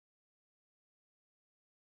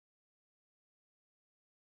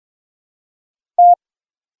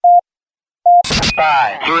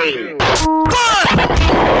5, 3. Red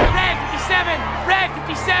 57! Red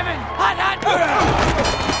 57! Hot, hot!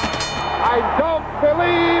 I don't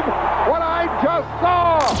believe what I just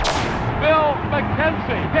saw! Bill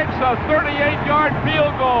McKenzie kicks a 38-yard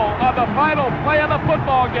field goal on the final play of the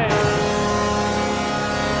football game.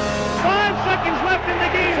 5 seconds left in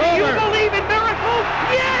the game. Do you believe in miracles?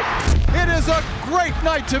 Yes! It is a great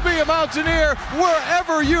night to be a Mountaineer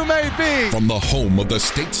wherever you may be. From the home of the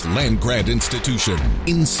state's land-grant institution,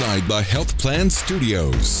 inside the Health Plan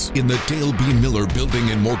Studios, in the Dale B. Miller Building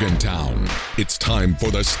in Morgantown, it's time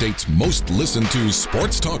for the state's most listened-to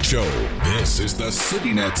sports talk show. This is the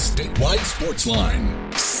CityNet Statewide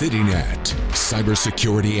Sportsline. CityNet,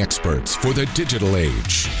 cybersecurity experts for the digital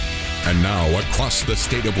age. And now, across the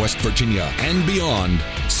state of West Virginia and beyond,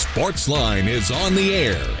 Sportsline is on the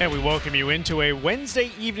air. And we welcome you into a Wednesday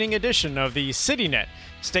evening edition of the CityNet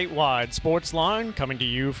Statewide Sportsline, coming to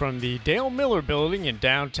you from the Dale Miller Building in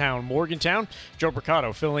downtown Morgantown. Joe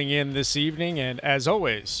Brocato filling in this evening, and as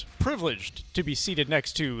always, privileged to be seated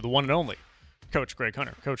next to the one and only Coach Greg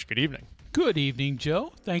Hunter. Coach, good evening. Good evening,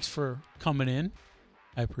 Joe. Thanks for coming in.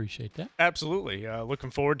 I appreciate that. Absolutely.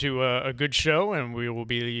 Looking forward to a good show, and we will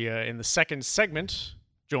be in the second segment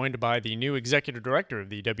joined by the new executive director of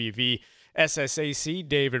the WVSSAC,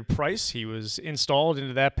 David Price. He was installed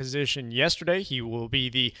into that position yesterday. He will be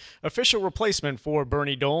the official replacement for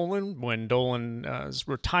Bernie Dolan when Dolan's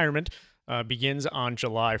retirement begins on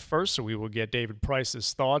July 1st. So we will get David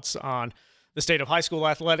Price's thoughts on the state of high school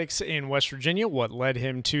athletics in West Virginia, what led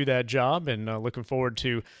him to that job, and looking forward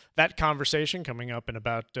to that conversation coming up in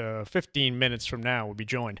about 15 minutes from now. We'll be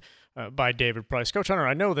joined by David Price. Coach Hunter,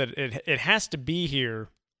 I know that it has to be here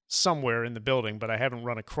somewhere in the building, but I haven't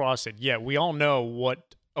run across it yet. We all know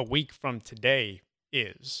what a week from today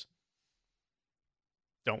is,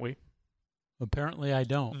 don't we? Apparently I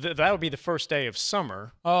don't. That would be the first day of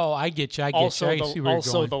summer. Oh, I get you. I see where you're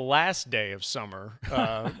going. The last day of summer,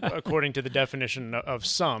 according to the definition of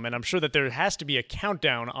some. And I'm sure that there has to be a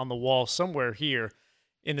countdown on the wall somewhere here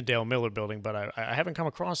in the Dale Miller Building, but I haven't come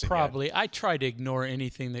across it Probably. yet. I try to ignore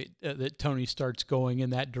anything that Tony starts going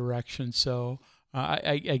in that direction. So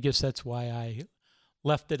I guess that's why I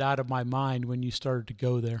left it out of my mind when you started to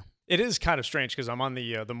go there. It is kind of strange because I'm on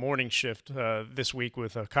the morning shift this week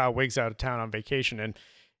with Kyle Wiggs out of town on vacation,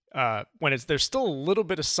 and when there's still a little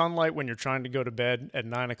bit of sunlight when you're trying to go to bed at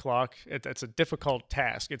 9 o'clock, it's a difficult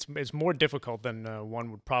task. It's more difficult than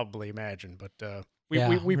one would probably imagine, but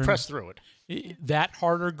we press through it. That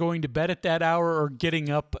harder going to bed at that hour or getting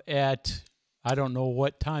up at I don't know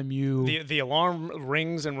what time you. The alarm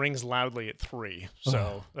rings and rings loudly at 3,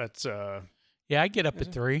 so that's yeah. I get up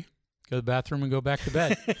at 3. Go to the bathroom and go back to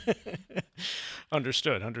bed.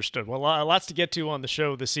 Understood. Well, lots to get to on the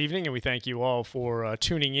show this evening, and we thank you all for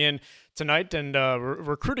tuning in tonight. And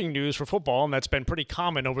recruiting news for football, and that's been pretty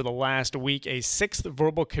common over the last week. A 6th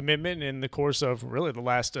verbal commitment in the course of really the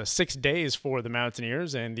last 6 days for the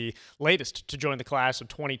Mountaineers, and the latest to join the class of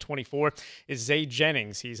 2024 is Zay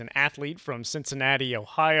Jennings. He's an athlete from Cincinnati,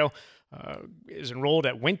 Ohio. Is enrolled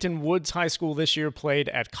at Winton Woods High School this year, played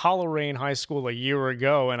at Coleraine High School a year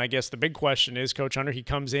ago. And I guess the big question is, Coach Hunter, he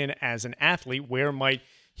comes in as an athlete. Where might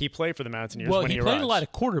he play for the Mountaineers when he arrives? Well, he played a lot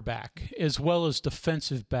of quarterback as well as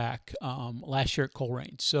defensive back last year at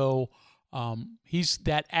Coleraine. So he's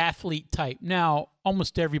that athlete type. Now,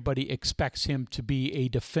 almost everybody expects him to be a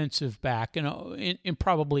defensive back and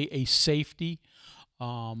probably a safety.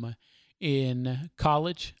 In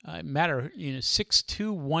college,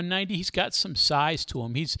 6'2", 190. He's got some size to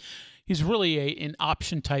him. He's really an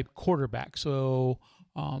option type quarterback. So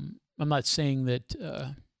I'm not saying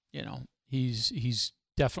that he's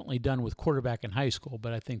definitely done with quarterback in high school,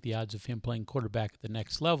 but I think the odds of him playing quarterback at the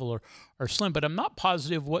next level are slim. But I'm not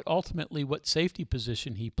positive what safety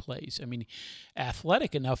position he plays. I mean,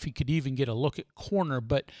 athletic enough, he could even get a look at corner,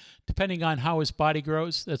 but depending on how his body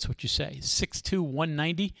grows, that's what you say. 6'2",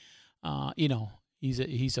 190.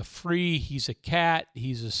 He's a free, he's a cat,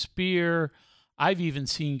 he's a spear. I've even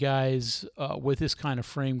seen guys with this kind of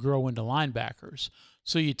frame grow into linebackers.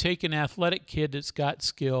 So you take an athletic kid that's got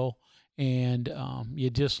skill and you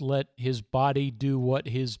just let his body do what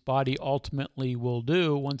his body ultimately will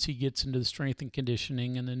do once he gets into the strength and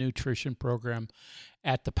conditioning and the nutrition program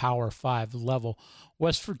at the Power 5 level.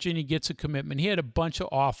 West Virginia gets a commitment. He had a bunch of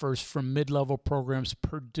offers from mid-level programs,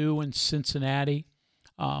 Purdue and Cincinnati.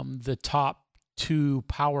 The top 2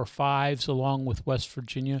 Power 5s along with West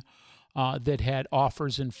Virginia that had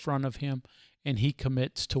offers in front of him, and he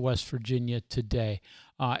commits to West Virginia today.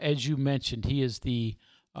 As you mentioned, he is the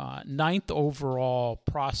 9th overall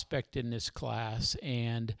prospect in this class,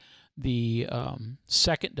 and the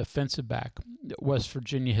second defensive back that West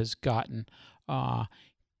Virginia has gotten,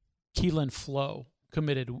 Keelan Flo,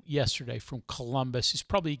 committed yesterday from Columbus. He's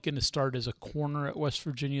probably going to start as a corner at West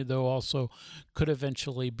Virginia, though also could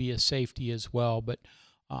eventually be a safety as well. But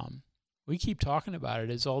we keep talking about it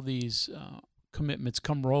as all these commitments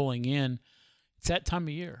come rolling in. It's that time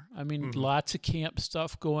of year. I mean, lots of camp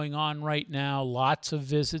stuff going on right now, lots of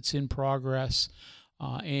visits in progress,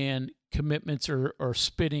 and commitments are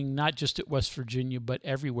spitting not just at West Virginia but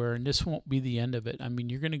everywhere, and this won't be the end of it. I mean,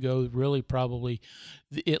 you're going to go really probably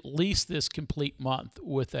at least this complete month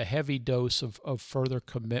with a heavy dose of further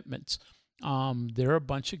commitments. There are a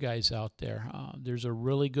bunch of guys out there. There's a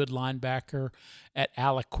really good linebacker at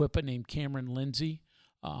Aliquippa named Cameron Lindsay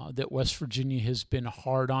that West Virginia has been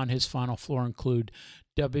hard on. His Final Four include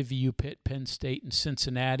WVU, Pitt, Penn State, and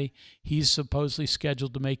Cincinnati. He's supposedly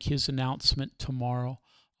scheduled to make his announcement tomorrow.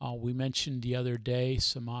 We mentioned the other day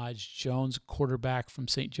Samaj Jones, quarterback from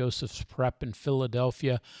St. Joseph's Prep in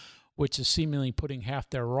Philadelphia, which is seemingly putting half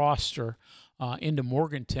their roster into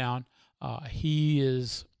Morgantown. He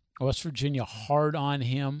is West Virginia hard on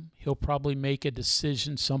him. He'll probably make a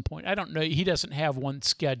decision some point. I don't know. He doesn't have one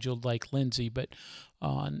scheduled like Lindsay, but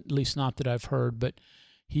at least not that I've heard. But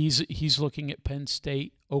he's looking at Penn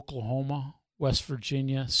State, Oklahoma, West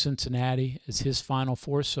Virginia, Cincinnati as his Final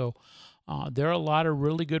Four. So there are a lot of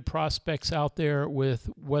really good prospects out there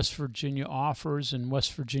with West Virginia offers and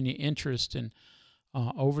West Virginia interest. And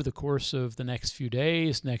over the course of the next few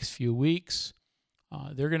days, next few weeks,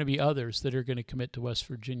 there are going to be others that are going to commit to West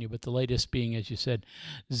Virginia, but the latest being, as you said,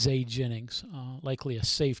 Zay Jennings, likely a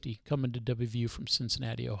safety coming to WVU from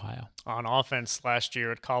Cincinnati, Ohio. On offense last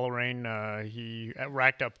year at Coleraine, he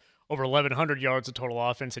racked up over 1,100 yards of total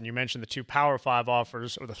offense, and you mentioned the two Power 5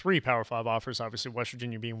 offers, or the three Power 5 offers, obviously West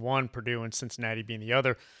Virginia being one, Purdue and Cincinnati being the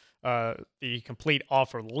other. The complete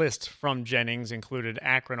offer list from Jennings included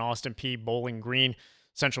Akron, Austin Peay, Bowling Green,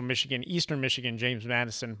 Central Michigan, Eastern Michigan, James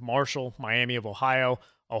Madison, Marshall, Miami of Ohio,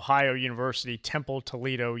 Ohio University, Temple,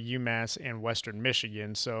 Toledo, UMass, and Western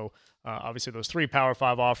Michigan. So obviously those three Power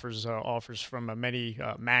 5 offers from many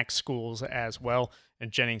MAC schools as well,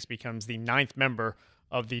 and Jennings becomes the 9th member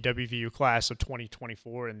of the WVU class of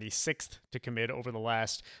 2024 and the 6th to commit over the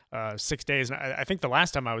last 6 days. And I think the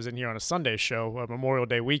last time I was in here on a Sunday show, Memorial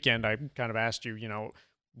Day weekend, I kind of asked you,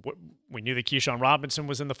 we knew that Keyshawn Robinson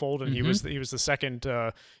was in the fold, and he was the second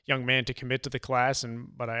young man to commit to the class.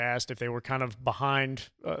 But I asked if they were kind of behind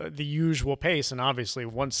the usual pace. And obviously,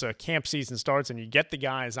 once camp season starts and you get the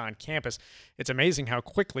guys on campus, it's amazing how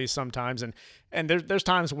quickly sometimes. And there's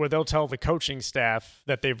times where they'll tell the coaching staff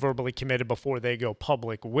that they've verbally committed before they go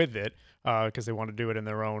public with it, because they want to do it in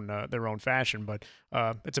their own fashion. But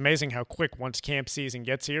it's amazing how quick once camp season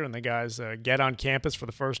gets here and the guys get on campus for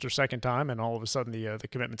the first or second time, and all of a sudden the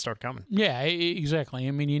commitments start coming. Yeah, exactly.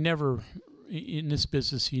 I mean, in this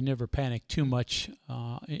business, you never panic too much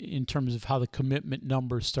in terms of how the commitment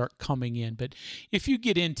numbers start coming in. But if you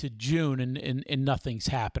get into June and nothing's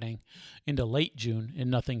happening, into late June and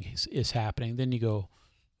nothing is happening, then you go,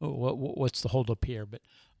 oh, what's the holdup here? But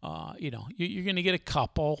you're going to get a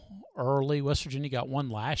couple early. West Virginia got one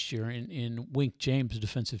last year in Wink James,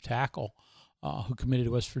 defensive tackle, who committed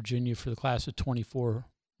to West Virginia for the class of 24,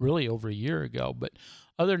 really over a year ago. But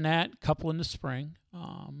other than that, a couple in the spring.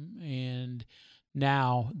 And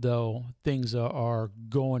now, though, things are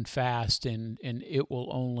going fast, and it will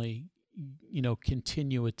only,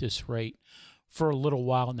 continue at this rate for a little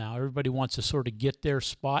while now. Everybody wants to sort of get their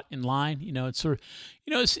spot in line. It's sort of,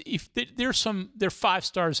 if they're 5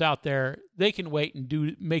 stars out there, they can wait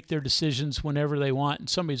and make their decisions whenever they want, and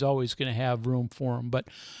somebody's always going to have room for them. But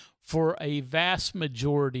for a vast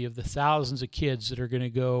majority of the thousands of kids that are going to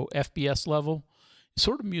go FBS level, it's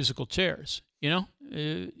sort of musical chairs.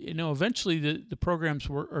 Eventually the programs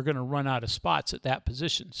are going to run out of spots at that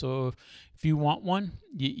position. So if you want one,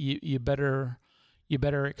 you better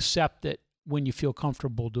accept it when you feel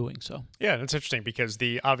comfortable doing so. Yeah, that's interesting because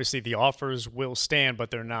obviously the offers will stand, but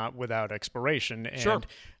they're not without expiration. And sure.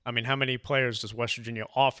 I mean, how many players does West Virginia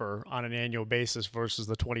offer on an annual basis versus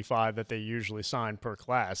the 25 that they usually sign per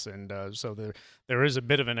class? And so there is a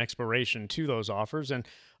bit of an expiration to those offers. And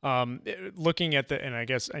looking at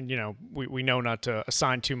we know not to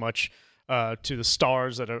assign too much to the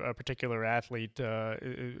stars that a particular athlete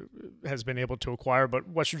has been able to acquire, but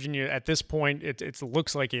West Virginia at this point, it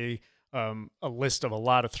looks like a list of a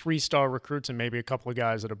lot of 3-star recruits and maybe a couple of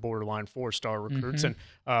guys that are borderline 4-star recruits. And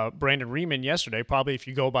Brandon Riemann yesterday, probably if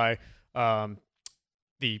you go by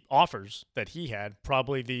the offers that he had,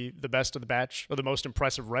 probably the best of the batch, or the most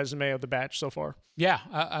impressive resume of the batch so far? Yeah,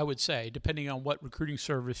 I would say, depending on what recruiting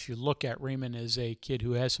service you look at, Raymond is a kid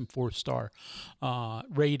who has some 4-star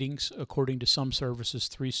ratings, according to some services,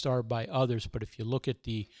 3-star by others. But if you look at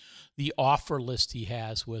the offer list he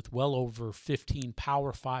has with well over 15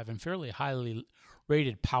 Power 5 and fairly highly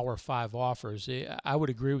rated Power 5 offers, I would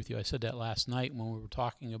agree with you. I said that last night when we were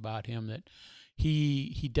talking about him, that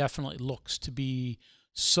he definitely looks to be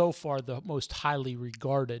so far the most highly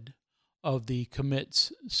regarded of the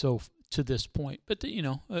commits to this point. But,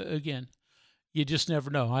 again, you just never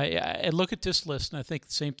know. I look at this list and I think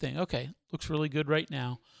the same thing. Okay, looks really good right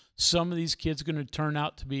now. Some of these kids are going to turn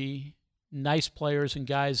out to be nice players and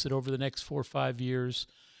guys that over the next 4 or 5 years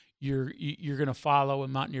you're going to follow,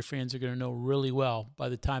 and Mountaineer fans are going to know really well by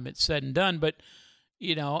the time it's said and done. But,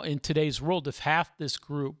 in today's world, if half this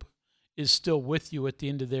group is still with you at the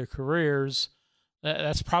end of their careers,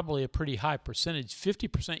 that's probably a pretty high percentage.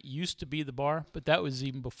 50% used to be the bar, but that was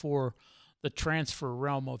even before the transfer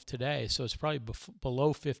realm of today. So it's probably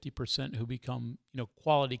below 50% who become,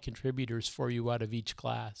 quality contributors for you out of each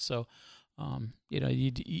class. So,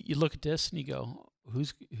 you look at this and you go,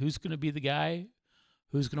 who's going to be the guy?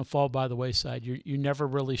 Who's going to fall by the wayside? You're never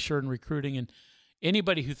really sure in recruiting, and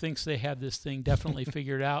anybody who thinks they have this thing definitely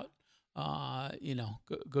figured out.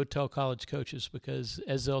 Go tell college coaches, because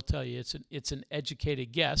as they'll tell you, it's an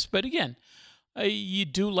educated guess. But again, you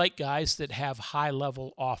do like guys that have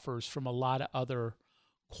high-level offers from a lot of other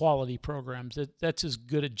quality programs. That's as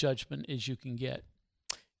good a judgment as you can get.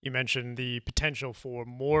 You mentioned the potential for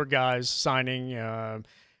more guys signing.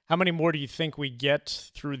 How many more do you think we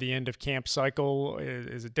get through the end of camp cycle?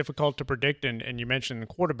 Is it difficult to predict? And you mentioned the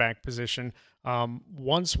quarterback position.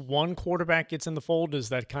 Once one quarterback gets in the fold, does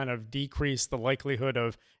that kind of decrease the likelihood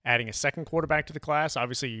of adding a second quarterback to the class?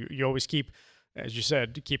 Obviously, you always keep, as you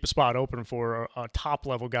said, to keep a spot open for a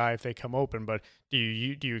top-level guy if they come open. But do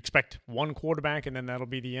you expect one quarterback and then that'll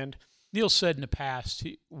be the end? Neil said in the past,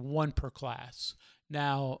 one per class.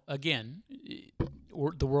 Now, again,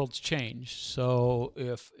 the world's changed. So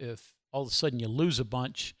if all of a sudden you lose a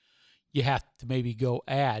bunch, you have to maybe go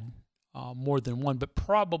add more than one. But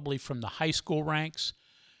probably from the high school ranks,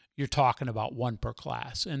 you're talking about one per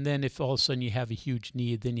class. And then if all of a sudden you have a huge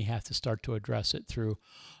need, then you have to start to address it through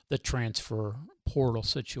the transfer portal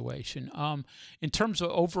situation. In terms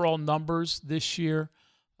of overall numbers this year,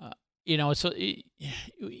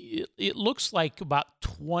 it looks like about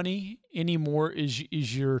 20 anymore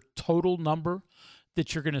is your total number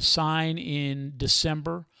that you're going to sign in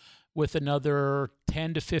December, with another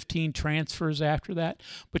 10 to 15 transfers after that.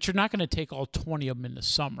 But you're not going to take all 20 of them in the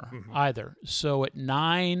summer either. So at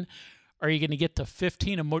 9, are you going to get to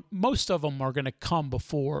 15? And most of them are going to come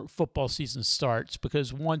before football season starts,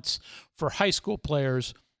 because for high school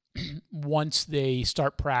players, once they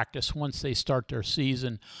start practice, once they start their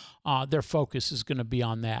season, their focus is going to be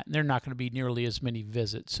on that. And they're not going to be nearly as many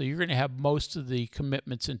visits. So you're going to have most of the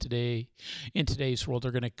commitments in today's world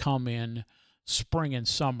are going to come in spring and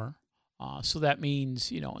summer. So that means,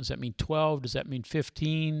 does that mean 12? Does that mean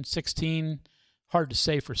 15, 16? Hard to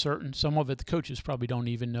say for certain. Some of it, the coaches probably don't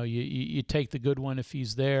even know. You take the good one if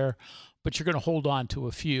he's there, but you're going to hold on to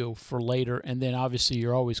a few for later. And then obviously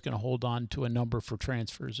you're always going to hold on to a number for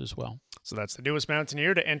transfers as well. So that's the newest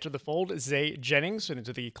Mountaineer to enter the fold, Zay Jennings,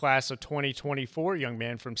 into the class of 2024, young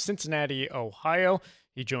man from Cincinnati, Ohio.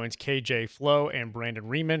 He joins KJ Flo and Brandon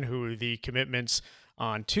Riemann, who are the commitments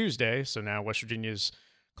on Tuesday. So now West Virginia's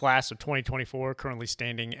class of 2024 currently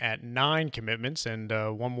standing at 9 commitments. And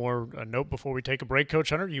one more note before we take a break, Coach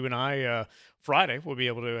Hunter, you and I Friday will be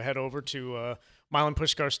able to head over to Milan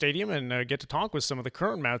Puskar Stadium and get to talk with some of the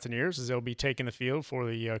current Mountaineers, as they'll be taking the field for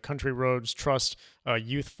the Country Roads Trust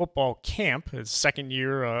Youth Football Camp. It's the second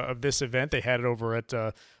year of this event. They had it over at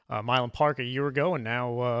Milan Park a year ago, and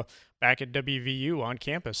now back at WVU on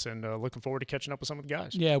campus, and looking forward to catching up with some of the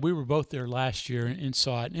guys. Yeah, we were both there last year and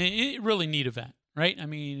saw it. A really neat event, right? I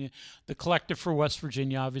mean, the Collective for West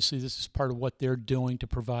Virginia, obviously this is part of what they're doing to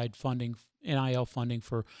provide funding, NIL funding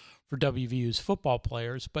for WVU's football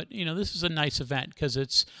players. But, this is a nice event because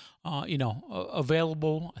it's,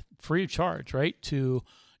 available free of charge, right, to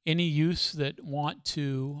any youth that want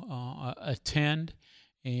to attend.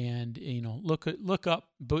 And, look up,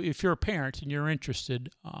 but if you're a parent and you're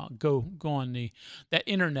interested, go on that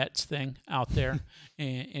internet's thing out there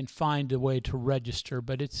and find a way to register.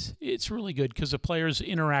 But it's really good because the players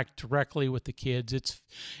interact directly with the kids.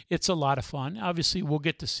 It's a lot of fun. Obviously, we'll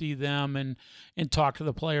get to see them and talk to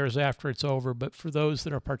the players after it's over. But for those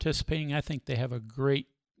that are participating, I think they have a great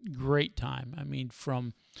great time. I mean,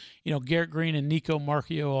 from, Garrett Green and Nico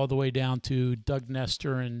Marchio all the way down to Doug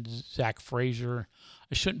Nestor and Zach Frazier.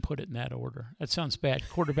 I shouldn't put it in that order. That sounds bad.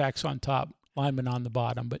 Quarterbacks on top, linemen on the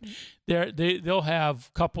bottom. But they'll have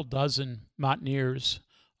a couple dozen Mountaineers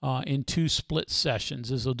in 2 split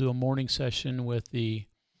sessions, as they'll do a morning session with the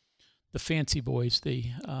fancy boys,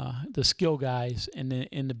 the skill guys, and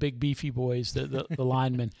the big beefy boys, the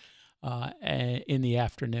linemen, in the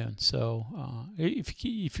afternoon. So if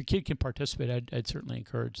your kid can participate, I'd certainly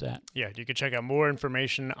encourage that. Yeah, you can check out more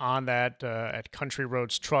information on that at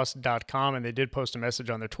countryroadstrust.com. And they did post a message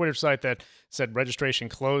on their Twitter site that said registration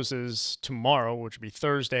closes tomorrow, which would be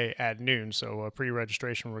Thursday at noon. So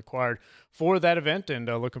pre-registration required for that event, and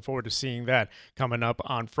looking forward to seeing that coming up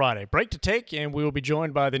on Friday. Break to take, and we will be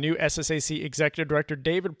joined by the new SSAC Executive Director,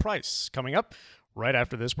 David Price, coming up right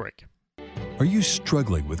after this break. Are you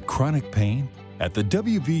struggling with chronic pain? At the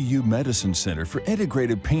WVU Medicine Center for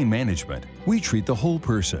Integrated Pain Management, we treat the whole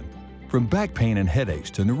person. From back pain and headaches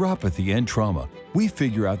to neuropathy and trauma, we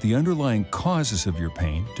figure out the underlying causes of your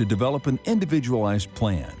pain to develop an individualized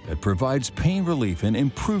plan that provides pain relief and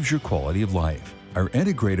improves your quality of life. Our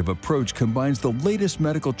integrative approach combines the latest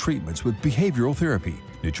medical treatments with behavioral therapy,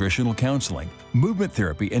 nutritional counseling, movement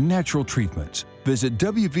therapy, and natural treatments. Visit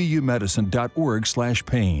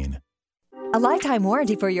wvumedicine.org/pain. A lifetime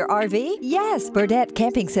warranty for your RV? Yes, Burdette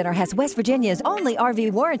Camping Center has West Virginia's only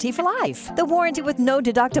RV warranty for life. The warranty with no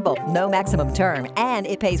deductible, no maximum term, and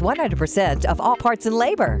it pays 100% of all parts and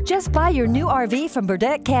labor. Just buy your new RV from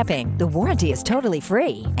Burdette Camping. The warranty is totally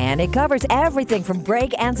free, and it covers everything from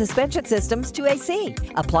brake and suspension systems to AC,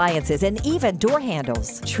 appliances, and even door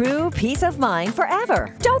handles. True peace of mind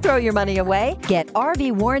forever. Don't throw your money away. Get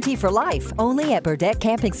RV warranty for life only at Burdette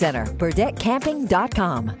Camping Center.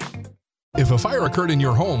 BurdetteCamping.com. If a fire occurred in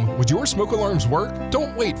your home, would your smoke alarms work?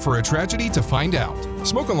 Don't wait for a tragedy to find out.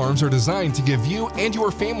 Smoke alarms are designed to give you and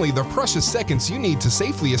your family the precious seconds you need to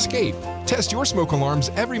safely escape. Test your smoke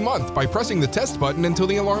alarms every month by pressing the test button until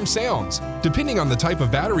the alarm sounds. Depending on the type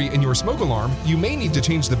of battery in your smoke alarm, you may need to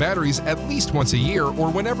change the batteries at least once a year or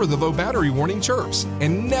whenever the low battery warning chirps.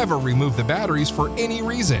 And never remove the batteries for any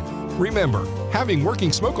reason. Remember, having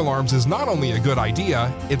working smoke alarms is not only a good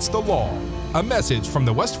idea, it's the law. A message from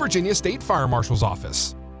the West Virginia State Fire Marshal's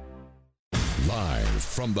Office. Live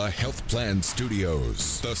from the Health Plan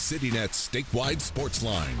Studios, the CityNet statewide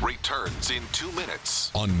Sportsline returns in 2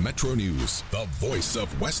 minutes on Metro News, the voice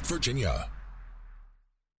of West Virginia.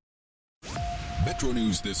 Metro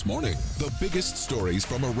News this morning, the biggest stories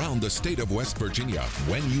from around the state of West Virginia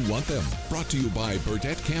when you want them. Brought to you by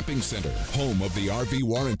Burdette Camping Center, home of the RV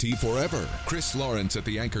warranty forever. Chris Lawrence at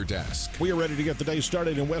the anchor desk. We are ready to get the day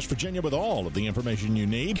started in West Virginia with all of the information you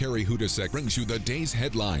need. Carrie Hudasek brings you the day's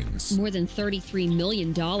headlines. More than $33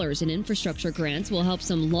 million in infrastructure grants will help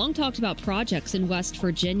some long-talked-about projects in West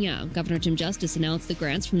Virginia. Governor Jim Justice announced the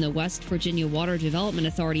grants from the West Virginia Water Development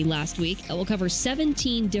Authority last week that will cover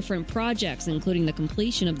 17 different projects, including the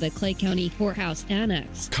completion of the Clay County Courthouse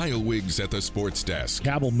Annex. Kyle Wiggs at the sports desk.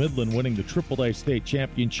 Cabell Midland winning the AAA state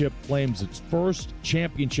championship claims its first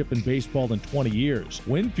championship in baseball in 20 years.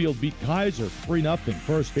 Winfield beat Kaiser 3-0.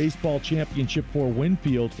 First baseball championship for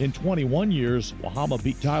Winfield in 21 years. Wahama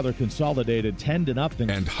beat Tyler Consolidated 10-0.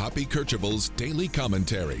 And Hoppy Kercheval's daily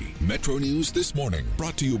commentary. Metro News this morning,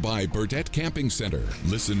 brought to you by Burdette Camping Center.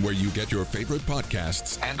 Listen where you get your favorite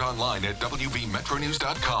podcasts and online at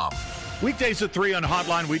WVMetroNews.com. Weekdays at 3 on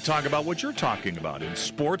Hotline, we talk about what you're talking about in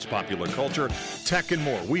sports, popular culture, tech, and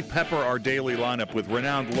more. We pepper our daily lineup with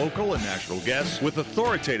renowned local and national guests with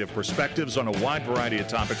authoritative perspectives on a wide variety of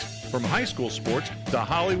topics, from high school sports to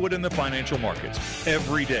Hollywood and the financial markets.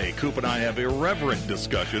 Every day, Coop and I have irreverent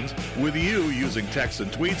discussions with you using texts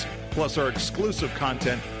and tweets, plus our exclusive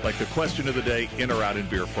content like the question of the day, in or out in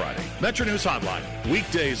Beer Friday. Metro News Hotline,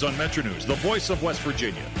 weekdays on Metro News, the voice of West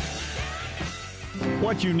Virginia.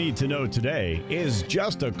 What you need to know today is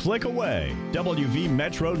just a click away.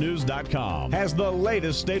 WVMetroNews.com has the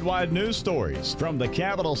latest statewide news stories from the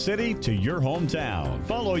capital city to your hometown.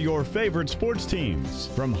 Follow your favorite sports teams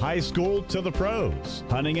from high school to the pros.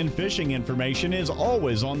 Hunting and fishing information is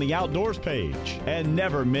always on the outdoors page. And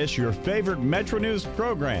never miss your favorite Metro News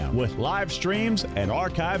program with live streams and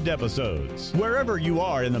archived episodes. Wherever you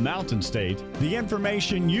are in the Mountain State, the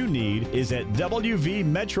information you need is at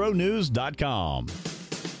WVMetroNews.com.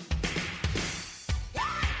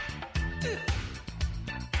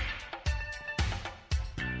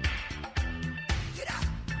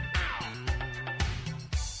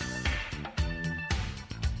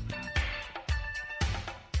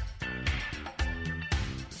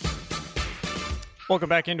 Welcome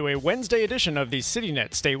back into a Wednesday edition of the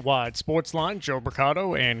CityNet Statewide Sportsline. Joe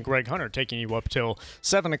Brocato and Greg Hunter taking you up till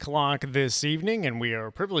 7 o'clock this evening, and we are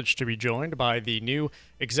privileged to be joined by the new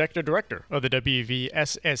Executive Director of the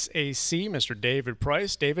WVSSAC, Mr. David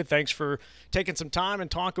Price. David, thanks for taking some time and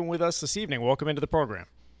talking with us this evening. Welcome into the program.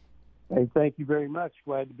 Hey, thank you very much.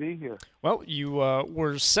 Glad to be here. Well, you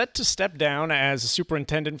were set to step down as a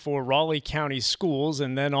superintendent for Raleigh County Schools,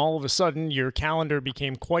 and then all of a sudden your calendar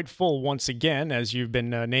became quite full once again as you've been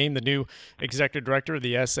named the new executive director of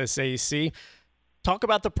the SSAC. Talk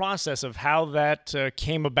about the process of how that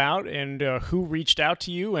came about and who reached out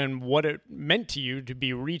to you and what it meant to you to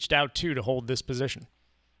be reached out to hold this position.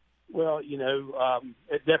 Well,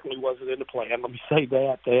 it definitely wasn't in the plan. Let me say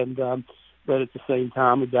that. And but at the same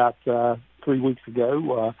time, about 3 weeks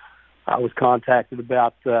ago, I was contacted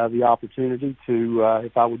about the opportunity to,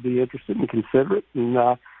 if I would be interested and consider it.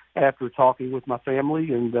 And after talking with my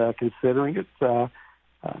family and considering it,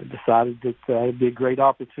 decided that it'd be a great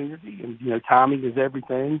opportunity. And, timing is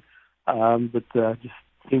everything, but just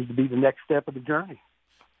seems to be the next step of the journey.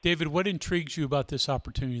 David, what intrigues you about this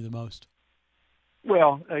opportunity the most?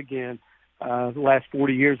 Well, again, the last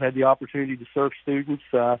 40 years I had the opportunity to serve students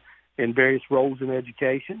in various roles in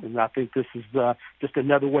education, and I think this is just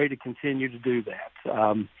another way to continue to do that.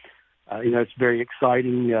 It's a very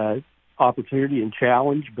exciting opportunity and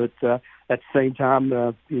challenge, but at the same time,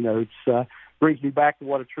 it brings me back to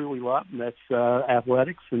what I truly love, and that's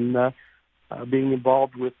athletics and being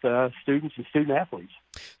involved with students and student athletes.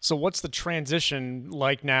 So what's the transition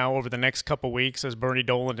like now over the next couple weeks as Bernie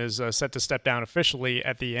Dolan is set to step down officially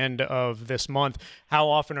at the end of this month? How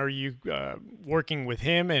often are you working with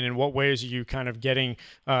him, and in what ways are you kind of getting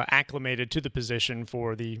acclimated to the position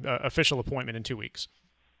for the official appointment in 2 weeks?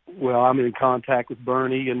 Well, I'm in contact with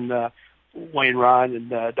Bernie and Wayne Ryan and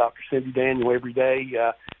Dr. Cindy Daniel every day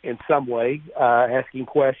in some way, asking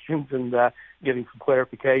questions and getting some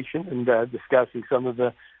clarification and discussing some of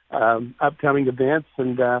the upcoming events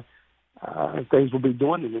and things we'll be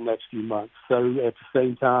doing in the next few months. So at the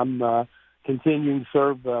same time, continuing to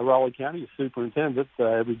serve Raleigh County as superintendent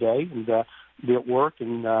every day and be at work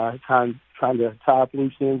and trying to tie up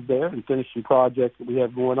loose ends there and finish some projects that we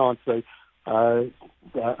have going on. So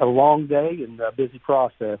a long day and a busy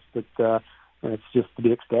process, but it's just to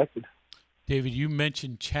be expected. David, you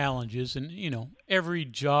mentioned challenges, and, every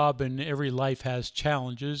job and every life has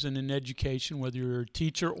challenges, and in education, whether you're a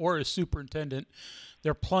teacher or a superintendent,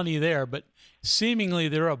 there are plenty there, but seemingly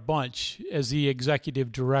there are a bunch. As the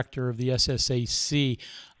executive director of the SSAC,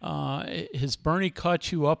 has Bernie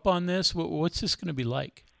caught you up on this? What's this going to be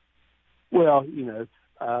like? Well,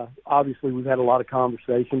 obviously we've had a lot of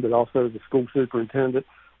conversation, but also as a school superintendent,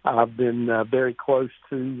 I've been very close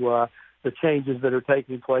to the changes that are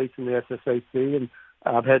taking place in the SSAC, and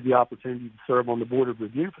I've had the opportunity to serve on the Board of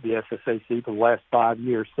Review for the SSAC for the last 5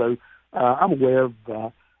 years. So I'm aware of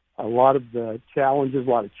a lot of the challenges, a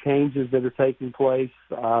lot of changes that are taking place.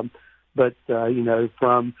 But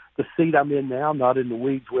from the seat I'm in now, not in the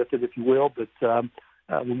weeds with it, if you will, but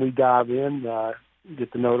when we dive in,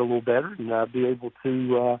 get to know it a little better and be able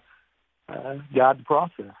to guide the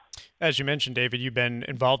process. As you mentioned, David, you've been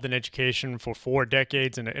involved in education for 4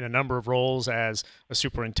 decades in a number of roles as a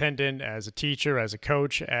superintendent, as a teacher, as a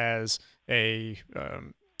coach, as a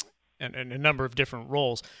number of different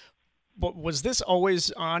roles. But was this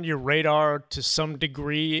always on your radar to some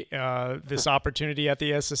degree, this opportunity at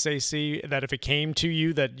the SSAC, that if it came to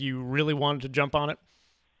you that you really wanted to jump on it?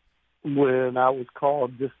 When I was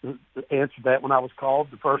called, just to answer that, when I was called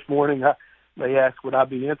the first morning, they asked would I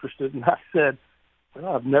be interested, and I said,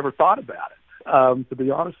 well, I've never thought about it, to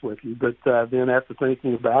be honest with you. But then after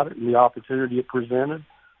thinking about it and the opportunity it presented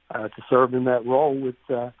to serve in that role, it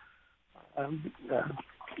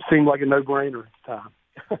seemed like a no-brainer at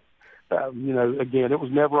the time. Again, it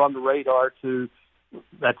was never on the radar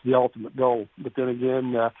that's the ultimate goal. But then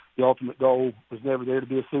again, the ultimate goal was never there to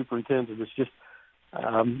be a superintendent. It's just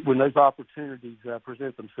when those opportunities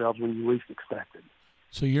present themselves when you least expect it.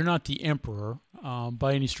 So you're not the emperor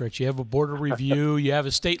by any stretch. You have a board of review, you have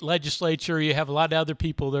a state legislature, you have a lot of other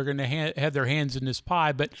people that are going to have their hands in this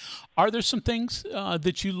pie. But are there some things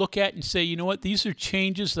that you look at and say, you know what, these are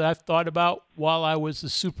changes that I've thought about while I was the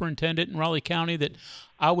superintendent in Raleigh County that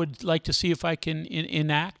I would like to see if I can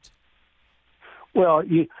enact? Well,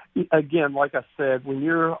 again, like I said, when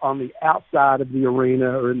you're on the outside of the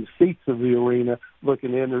arena or in the seats of the arena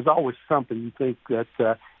looking in, there's always something you think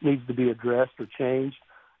that needs to be addressed or changed.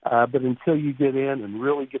 But until you get in and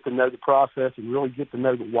really get to know the process and really get to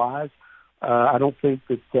know the whys, I don't think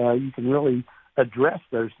that you can really address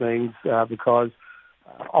those things because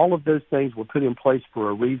all of those things were put in place for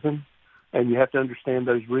a reason. and you have to understand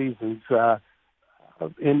those reasons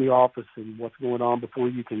in the office and what's going on before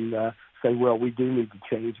you can say, well, we do need to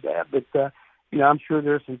change that. But, I'm sure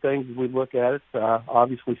there are some things as we look at it,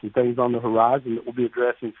 obviously some things on the horizon that we'll be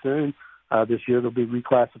addressing soon. This year there'll be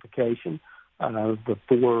reclassification of the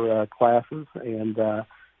 4 classes, and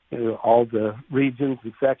all the regions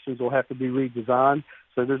and sections will have to be redesigned.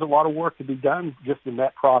 So there's a lot of work to be done just in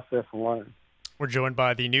that process alone. We're joined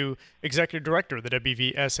by the new executive director of the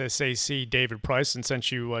WVSSAC, David Price. And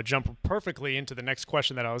since you jump perfectly into the next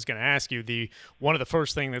question that I was going to ask you, one of the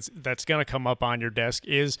first things that's going to come up on your desk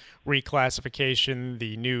is reclassification,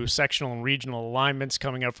 the new sectional and regional alignments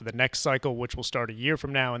coming up for the next cycle, which will start a year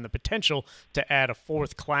from now, and the potential to add a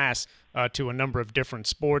 4th class to a number of different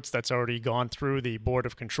sports. That's already gone through the Board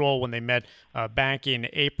of Control when they met back in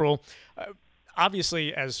April.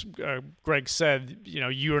 Obviously, as Greg said,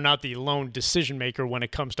 you are not the lone decision maker when it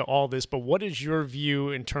comes to all this, but what is your view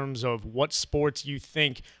in terms of what sports you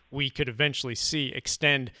think we could eventually see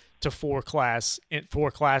extend to 4 classes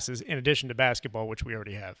in addition to basketball, which we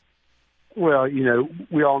already have? Well,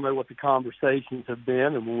 we all know what the conversations have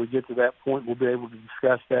been, and when we get to that point, we'll be able to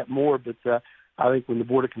discuss that more. But I think when the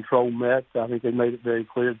Board of Control met, I think they made it very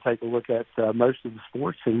clear to take a look at most of the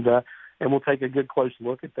sports, and we'll take a good close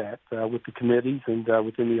look at that with the committees and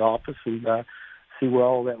within the office and see where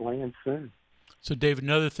all that lands soon. So, David,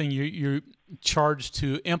 another thing you're charged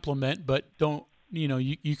to implement, but don't,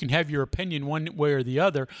 you can have your opinion one way or the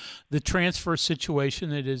other. The transfer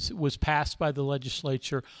situation that was passed by the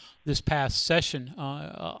legislature this past session,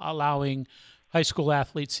 allowing high school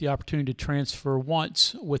athletes the opportunity to transfer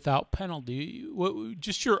once without penalty.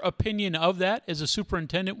 Just your opinion of that as a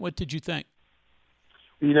superintendent, what did you think?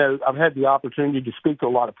 I've had the opportunity to speak to a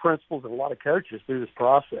lot of principals and a lot of coaches through this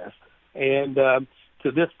process. And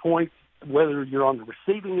to this point, whether you're on the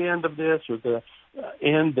receiving end of this or the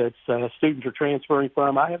end that students are transferring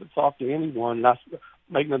from, I haven't talked to anyone, and I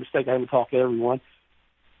make no mistake, I haven't talked to everyone,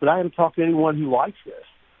 but I haven't talked to anyone who likes this.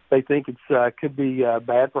 They think it's could be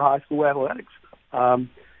bad for high school athletics. It's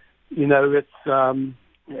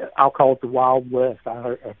I'll call it the Wild West.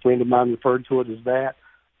 A friend of mine referred to it as that.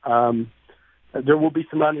 There will be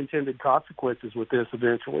some unintended consequences with this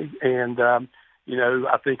eventually. And,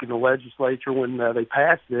 I think in the legislature when they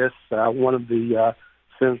passed this, one of the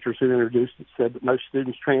senators who introduced it said that most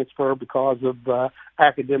students transfer because of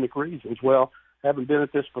academic reasons. Well, having been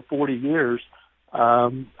at this for 40 years,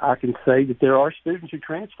 I can say that there are students who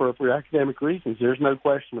transfer for academic reasons. There's no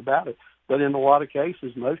question about it. But in a lot of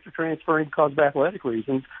cases, most are transferring because of athletic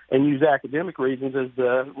reasons and use academic reasons as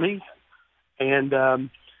the reason. And,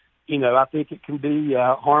 I think it can be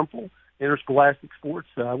harmful. Interscholastic sports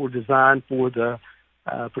were designed for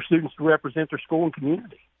students to represent their school and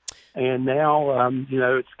community. And now,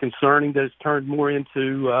 it's concerning that it's turned more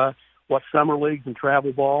into what summer leagues and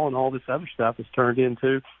travel ball and all this other stuff has turned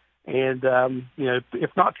into. And,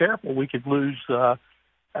 if not careful, we could lose the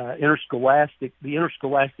interscholastic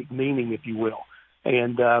meaning, if you will,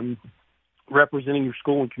 and representing your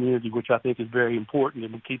school and community, which I think is very important,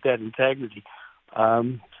 and to keep that integrity.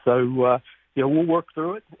 We'll work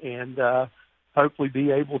through it and hopefully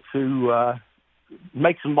be able to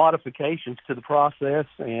make some modifications to the process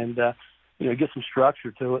and, get some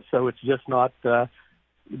structure to it so it's just not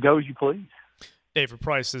go as you please. David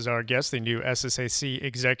Price is our guest, the new SSAC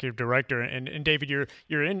Executive Director. And David, you're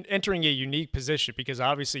entering a unique position because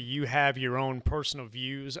obviously you have your own personal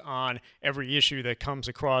views on every issue that comes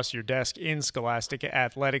across your desk in scholastic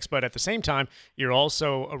athletics, but at the same time, you're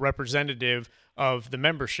also a representative of the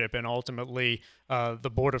membership, and ultimately the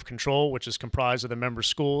Board of Control, which is comprised of the member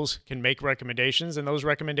schools, can make recommendations, and those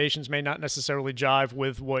recommendations may not necessarily jive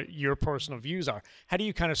with what your personal views are. How do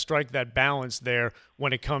you kind of strike that balance there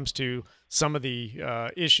when it comes to some of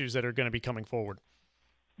the issues that are going to be coming forward?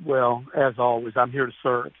 Well, as always, I'm here to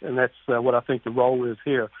serve, and that's what I think the role is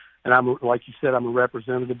here. And like you said, I'm a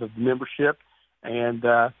representative of the membership, and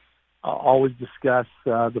I always discuss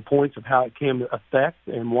the points of how it can affect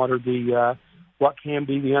and what can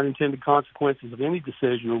be the unintended consequences of any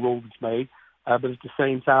decision or rule that's made. But at the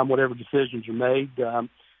same time, whatever decisions are made,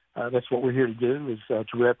 that's what we're here to do, is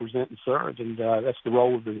to represent and serve, and that's the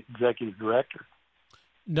role of the executive director.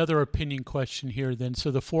 Another opinion question here then.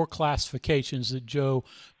 So the 4 classifications that Joe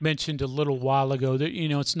mentioned a little while ago, that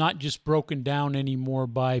it's not just broken down anymore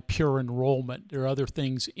by pure enrollment. There are other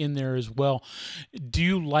things in there as well. Do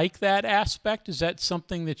you like that aspect? Is that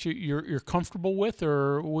something that you're comfortable with,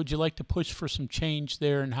 or would you like to push for some change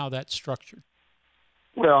there and how that's structured?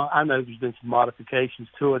 Well, I know there's been some modifications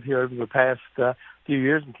to it here over the past few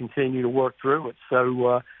years and continue to work through it.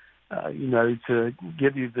 So, to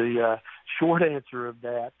give you the short answer of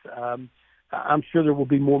that, I'm sure there will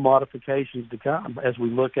be more modifications to come as we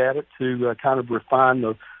look at it to kind of refine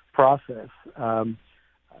the process.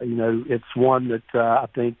 It's one that I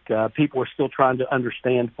think people are still trying to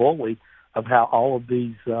understand fully of how all of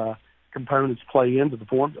these components play into the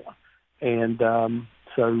formula. And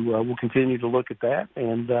so we'll continue to look at that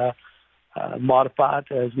and modify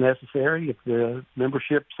it as necessary if the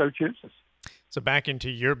membership so chooses. So back into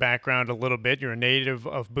your background a little bit. You're a native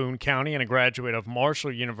of Boone County and a graduate of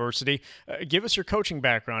Marshall University. Give us your coaching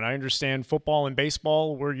background. I understand football and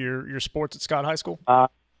baseball were your sports at Scott High School?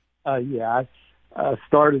 Yeah, I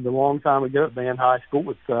started a long time ago at Van High School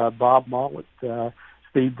with Bob Mollett,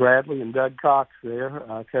 Steve Bradley, and Doug Cox there,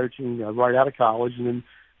 coaching right out of college. And then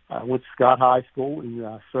went to Scott High School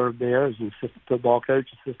and served there as an assistant football coach,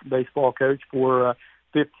 assistant baseball coach for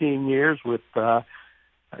 15 years with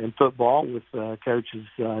in football with coaches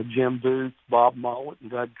Jim Booth, Bob Mollett, and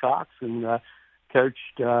Doug Cox, and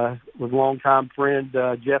coached with longtime friend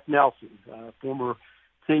Jeff Nelson, former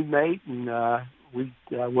teammate, and we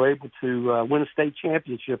were able to win a state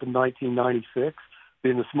championship in 1996,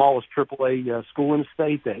 being the smallest AAA school in the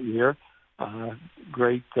state that year.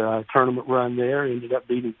 Great tournament run there. Ended up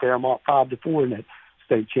beating Fairmont 5-4 in that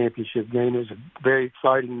state championship game. It was a very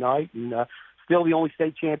exciting night, and still the only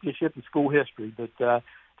state championship in school history. But to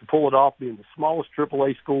pull it off, being the smallest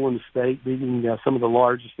AAA school in the state, beating some of the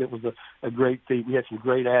largest, it was a great feat. We had some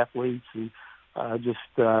great athletes and just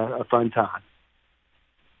a fun time.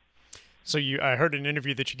 So I heard an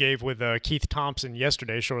interview that you gave with Keith Thompson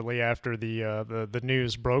yesterday, shortly after the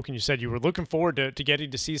news broke, and you said you were looking forward to getting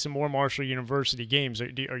to see some more Marshall University games.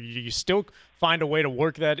 Do you still find a way to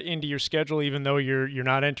work that into your schedule, even though you're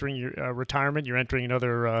not entering your retirement? You're entering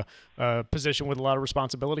another position with a lot of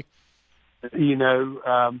responsibility.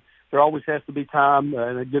 There always has to be time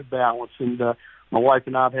and a good balance. And my wife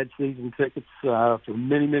and I have had season tickets for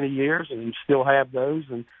many, many years, and still have those,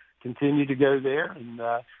 and continue to go there. And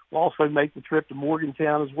we'll also make the trip to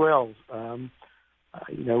Morgantown as well.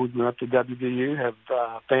 We went up to WVU, have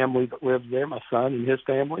family that lives there, my son and his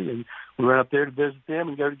family, and we went up there to visit them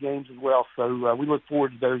and go to games as well. So we look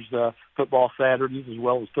forward to those football Saturdays as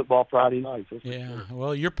well as football Friday nights. Yeah,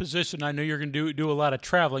 well, your position, I know you're going to do a lot of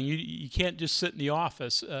traveling. You can't just sit in the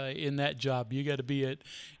office in that job. You got to be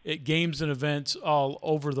at games and events all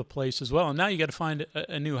over the place as well. And now you got to find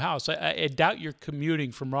a new house. I doubt you're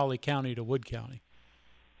commuting from Raleigh County to Wood County.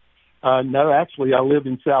 No, actually, I live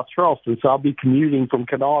in South Charleston, so I'll be commuting from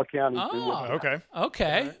Kanawha County. Okay.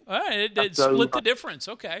 All right. It split the difference.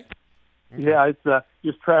 Okay. Yeah, it's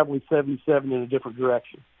just traveling 77 in a different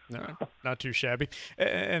direction. No, not too shabby.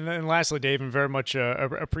 And then lastly, Dave, and very much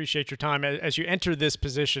appreciate your time. As you enter this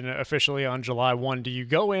position officially on July 1, do you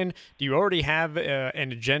go in, do you already have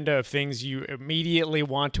an agenda of things you immediately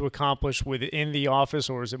want to accomplish within the office,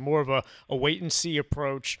 or is it more of a wait-and-see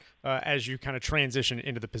approach as you kind of transition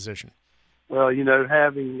into the position? Well,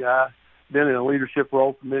 having been in a leadership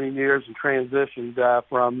role for many years and transitioned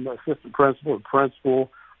from assistant principal to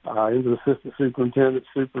principal into assistant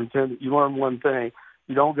superintendent, you learn one thing.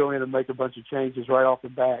 You don't go in and make a bunch of changes right off the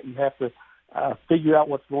bat. You have to figure out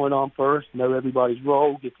what's going on first, know everybody's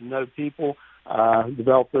role, get to know people,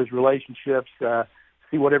 develop those relationships,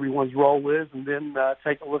 see what everyone's role is, and then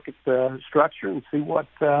take a look at the structure and see what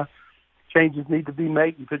changes need to be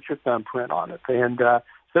made and put your thumbprint on it. And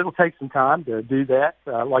so it'll take some time to do that.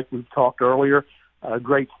 Like we've talked earlier,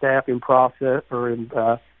 great staffing process or in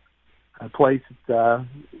place at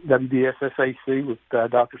WVSSAC with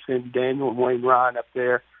Dr. Cindy Daniel and Wayne Ryan up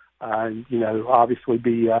there, and obviously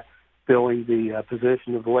be filling the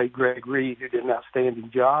position of the late Greg Reed, who did an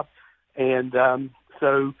outstanding job. And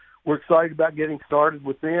so we're excited about getting started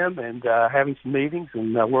with them and having some meetings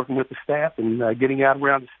and working with the staff and getting out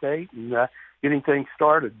around the state and getting things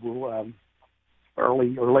started. We'll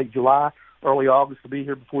early or late July, early August will be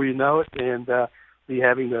here before you know it, and be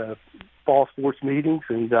having fall sports meetings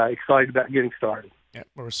and excited about getting started. Yeah,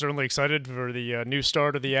 we're certainly excited for the new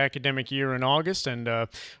start of the academic year in August, and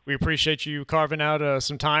we appreciate you carving out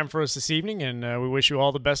some time for us this evening, and we wish you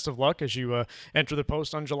all the best of luck as you enter the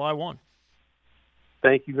post on July 1.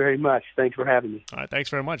 Thank you very much. Thanks for having me. All right, thanks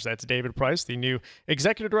very much. That's David Price, the new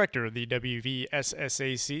executive director of the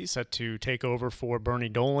WVSSAC, set to take over for Bernie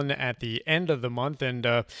Dolan at the end of the month. And,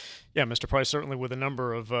 Mr. Price, certainly with a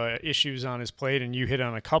number of issues on his plate, and you hit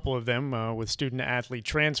on a couple of them with student-athlete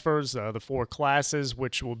transfers, the 4 classes,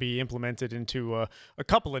 which will be implemented into a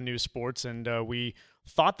couple of new sports. And we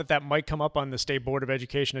thought that might come up on the State Board of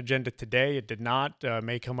Education agenda today. It did not.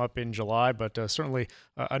 May come up in July, but certainly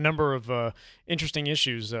a number of interesting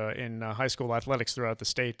issues in high school athletics throughout the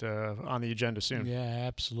state on the agenda soon. Yeah,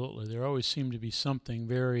 absolutely. There always seem to be something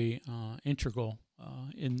very integral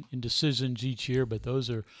in decisions each year, but those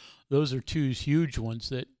are two huge ones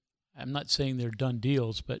that I'm not saying they're done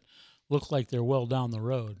deals, but look like they're well down the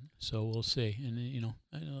road. So we'll see. And,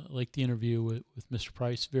 I like the interview with Mr.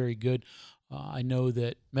 Price. Very good. I know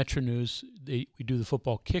that Metro News, we do the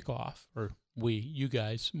football kickoff, or you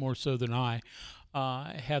guys, more so than I,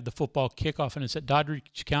 have the football kickoff, and it's at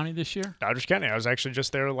Doddridge County this year? Doddridge County. I was actually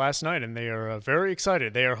just there last night, and they are very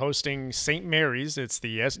excited. They are hosting St. Mary's. It's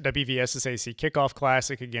the WVSSAC Kickoff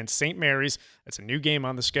Classic against St. Mary's. It's a new game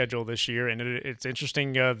on the schedule this year, and it's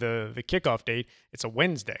interesting, the kickoff date. It's a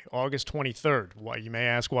Wednesday, August 23rd. Why, you may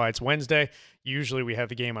ask why it's Wednesday. Usually we have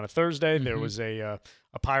the game on a Thursday. Mm-hmm. There was a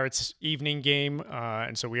Pirates evening game,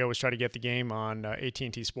 and so we always try to get the game on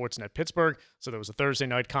AT&T Sportsnet Pittsburgh. So there was a Thursday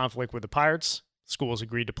night conflict with the Pirates. Schools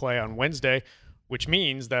agreed to play on Wednesday, which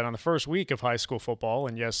means that on the first week of high school football,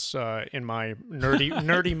 and yes, in my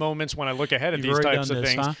nerdy moments when I look ahead at these types of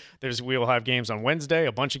things, we will have games on Wednesday,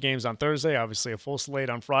 a bunch of games on Thursday, obviously a full slate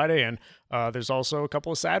on Friday, and there's also a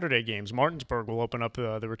couple of Saturday games. Martinsburg will open up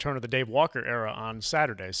the return of the Dave Walker era on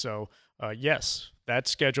Saturday. So, yes, that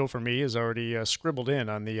schedule for me is already scribbled in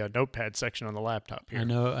on the notepad section on the laptop here. I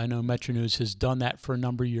know Metro News has done that for a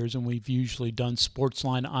number of years, and we've usually done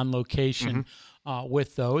Sportsline on location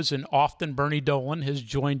with those. And often Bernie Dolan has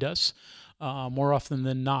joined us more often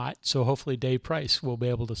than not. So hopefully Dave Price will be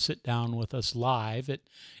able to sit down with us live at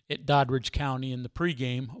Doddridge County in the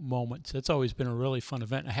pregame moments. It's always been a really fun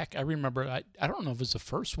event. Heck, I remember, I don't know if it was the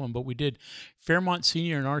first one, but we did Fairmont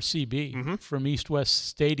Senior and RCB from East West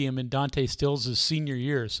Stadium in Dante Stills' senior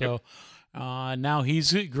year. So now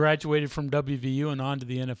he's graduated from WVU and on to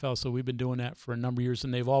the NFL. So we've been doing that for a number of years,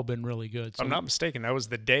 and they've all been really good. So if I'm not mistaken, that was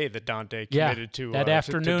the day that Dante committed to that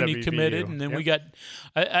afternoon to he committed, and then we got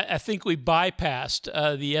I think we bypassed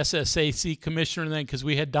the SSAC commissioner then because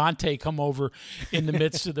we had Dante come over in the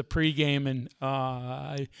midst of the pregame, and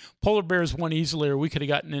Polar Bears won easily, or we could have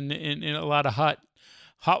gotten in a lot of hot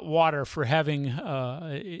water for having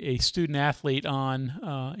a student athlete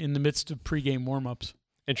on in the midst of pregame warmups.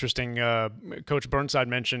 Interesting. Coach Burnside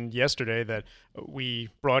mentioned yesterday that we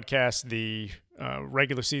broadcast the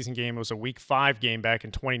regular season game. It was a Week 5 game back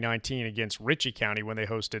in 2019 against Ritchie County when they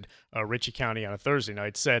hosted Ritchie County on a Thursday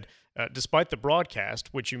night. Said, despite the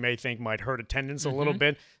broadcast, which you may think might hurt attendance a little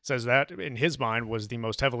bit, says that in his mind was the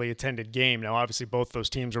most heavily attended game. Now, obviously, both those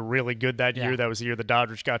teams are really good that year. That was the year the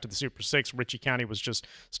Doddridge got to the Super 6. Ritchie County was just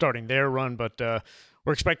starting their run, but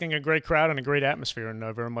we're expecting a great crowd and a great atmosphere, and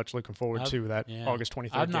very much looking forward to that August 23rd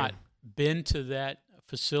I've game. not been to that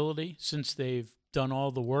facility since they've done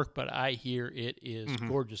all the work, but I hear it is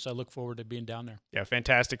gorgeous. I look forward to being down there. Yeah,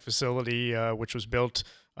 fantastic facility, which was built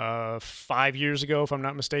 5 years ago, if I'm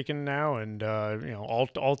not mistaken now, and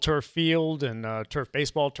all turf field and turf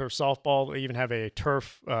baseball, turf softball. They even have a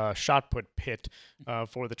turf shot put pit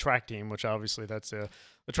for the track team, which obviously the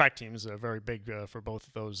track team is very big for both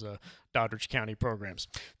of those Doddridge County programs.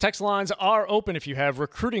 Text lines are open if you have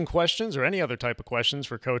recruiting questions or any other type of questions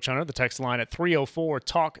for Coach Hunter. The text line at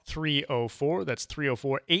 304-TALK-304. That's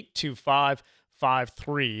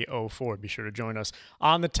 304-825-5304. Be sure to join us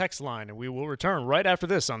on the text line, and we will return right after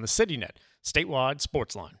this on the CityNet Statewide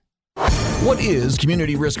Sportsline. What is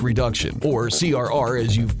community risk reduction, or CRR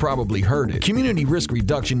as you've probably heard it? Community risk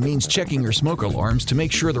reduction means checking your smoke alarms to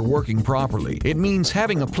make sure they're working properly. It means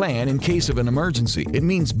having a plan in case of an emergency. It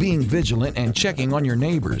means being vigilant and checking on your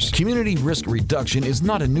neighbors. Community risk reduction is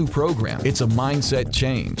not a new program. It's a mindset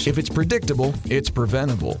change. If it's predictable, it's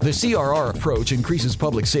preventable. The CRR approach increases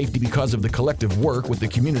public safety because of the collective work with the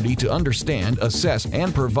community to understand, assess,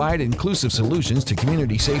 and provide inclusive solutions to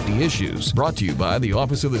community safety issues. Brought to you by the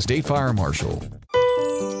Office of the State Fire Marshal.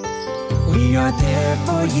 We are there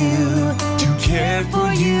for you, to care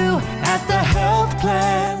for you at the Health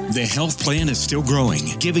Plan. The Health Plan is still growing,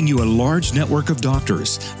 giving you a large network of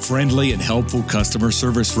doctors, friendly and helpful customer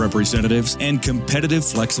service representatives, and competitive,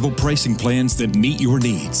 flexible pricing plans that meet your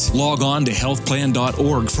needs. Log on to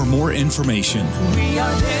healthplan.org for more information. We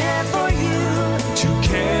are there for you, to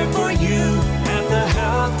care for you at the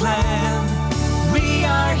Health Plan. We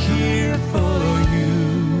are here for you.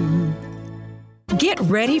 Get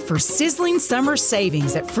ready for sizzling summer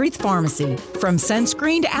savings at Freeth Pharmacy. From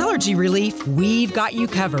sunscreen to allergy relief, we've got you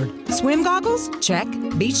covered. Swim goggles? Check.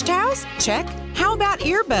 Beach towels? Check. How about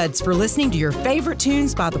earbuds for listening to your favorite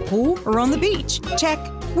tunes by the pool or on the beach? Check.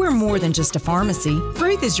 We're more than just a pharmacy.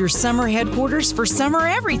 Fruth is your summer headquarters for summer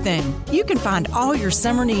everything. You can find all your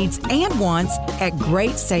summer needs and wants at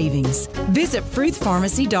great savings. Visit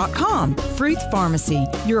fruthpharmacy.com. Fruth Pharmacy,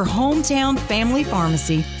 your hometown family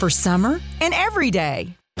pharmacy for summer and every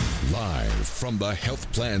day. Live from the Health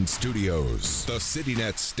Plan Studios, the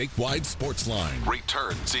CityNet statewide Sportsline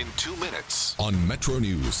returns in 2 minutes on Metro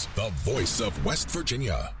News, the voice of West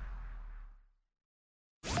Virginia.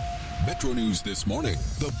 Metro News this morning,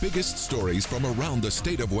 the biggest stories from around the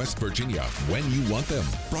state of West Virginia when you want them.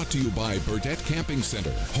 Brought to you by Burdett Camping Center,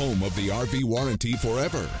 home of the RV warranty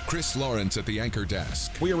forever. Chris Lawrence at the anchor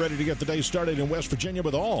desk. We are ready to get the day started in West Virginia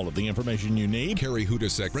with all of the information you need. Carrie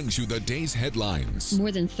Hudasek brings you the day's headlines.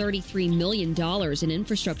 More than $33 million in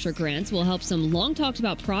infrastructure grants will help some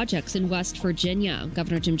long-talked-about projects in West Virginia.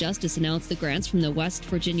 Governor Jim Justice announced the grants from the West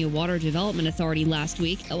Virginia Water Development Authority last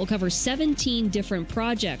week that will cover 17 different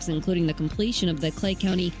projects, including the completion of the Clay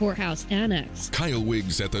County Courthouse Annex. Kyle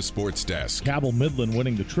Wiggs at the sports desk. Cabell Midland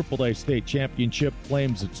winning the AAA state championship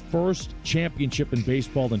claims its first championship in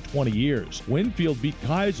baseball in 20 years. Winfield beat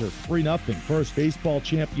Kaiser 3-0. First baseball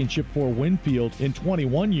championship for Winfield in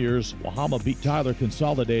 21 years. Wahama beat Tyler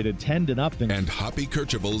Consolidated 10-0. And Hoppy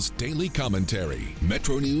Kercheval's daily commentary.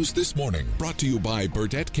 Metro News this morning, brought to you by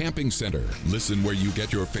Burdett Camping Center. Listen where you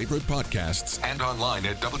get your favorite podcasts and online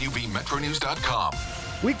at WVMetroNews.com.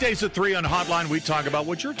 Weekdays at 3 on Hotline, we talk about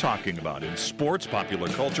what you're talking about in sports, popular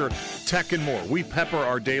culture, tech, and more. We pepper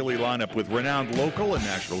our daily lineup with renowned local and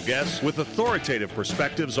national guests with authoritative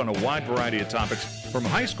perspectives on a wide variety of topics, from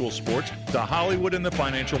high school sports to Hollywood and the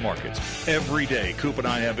financial markets. Every day, Coop and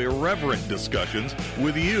I have irreverent discussions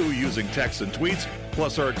with you using texts and tweets,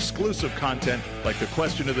 plus our exclusive content like the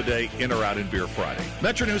question of the day, In or Out in Beer Friday.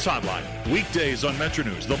 Metro News Hotline, weekdays on Metro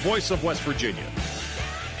News, the voice of West Virginia.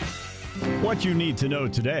 What you need to know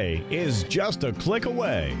today is just a click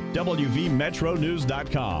away.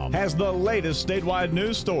 WVMetroNews.com has the latest statewide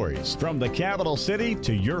news stories from the capital city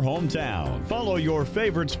to your hometown. Follow your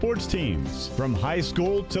favorite sports teams from high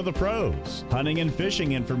school to the pros. Hunting and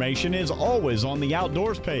fishing information is always on the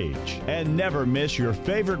outdoors page. And never miss your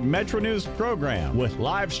favorite Metro News program with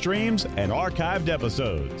live streams and archived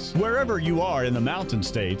episodes. Wherever you are in the Mountain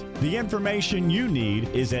State, the information you need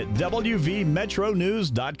is at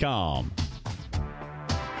WVMetroNews.com.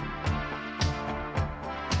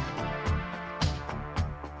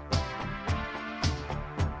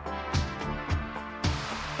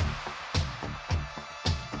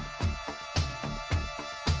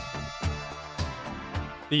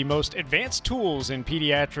 The most advanced tools in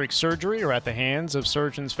pediatric surgery are at the hands of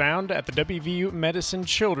surgeons found at the WVU Medicine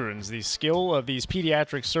Children's. The skill of these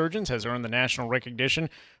pediatric surgeons has earned the national recognition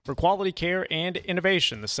for quality care and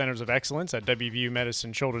innovation. The Centers of Excellence at WVU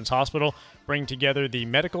Medicine Children's Hospital bring together the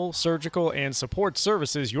medical, surgical, and support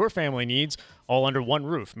services your family needs all under one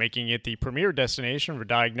roof, making it the premier destination for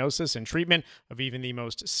diagnosis and treatment of even the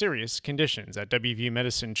most serious conditions. At WVU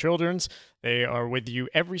Medicine Children's, they are with you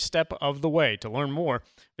every step of the way. To learn more,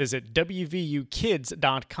 visit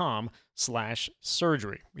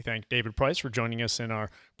WVUkids.com/surgery. We thank David Price for joining us in our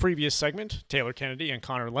previous segment. Taylor Kennedy and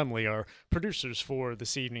Connor Lemley are producers for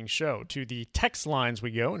this evening's show. To the text lines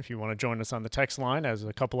we go, and if you want to join us on the text line, as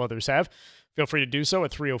a couple others have, feel free to do so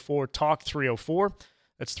at 304-TALK-304.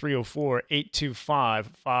 That's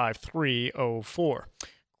 304-825-5304.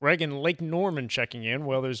 Greg in Lake Norman checking in.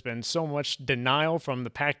 Well, there's been so much denial from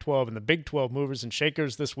the Pac-12 and the Big 12 movers and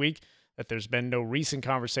shakers this week that there's been no recent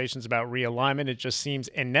conversations about realignment. It just seems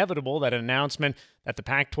inevitable that an announcement that the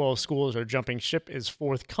Pac-12 schools are jumping ship is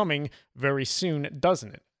forthcoming very soon,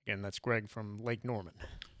 doesn't it? Again, that's Greg from Lake Norman.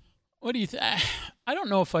 What do you think? I don't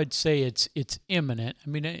know if I'd say it's imminent. I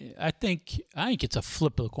mean, I think it's a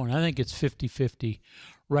flip of the coin. I think it's 50-50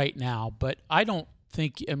 right now. But I don't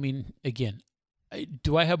think, I mean, again,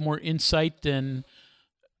 do I have more insight than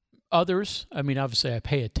others? I mean, obviously I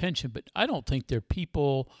pay attention, but I don't think there are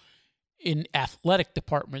people in athletic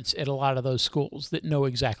departments at a lot of those schools that know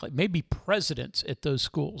exactly. Maybe presidents at those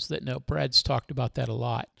schools that know. Brad's talked about that a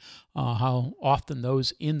lot, how often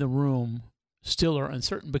those in the room still are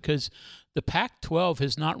uncertain because the Pac-12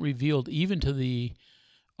 has not revealed even to the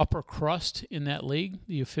upper crust in that league,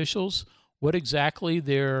 the officials, what exactly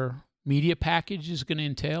their media package is going to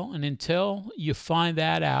entail. And until you find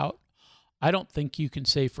that out, I don't think you can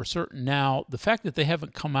say for certain. Now, the fact that they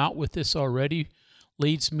haven't come out with this already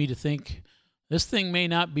leads me to think this thing may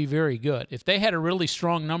not be very good. If they had a really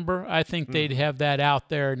strong number, I think they'd have that out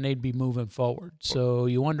there and they'd be moving forward. So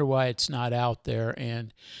you wonder why it's not out there.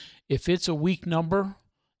 And if it's a weak number,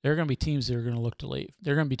 there are going to be teams that are going to look to leave.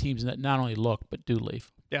 There are going to be teams that not only look, but do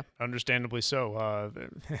leave. Yeah, understandably so.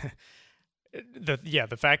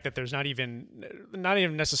 the fact that there's not even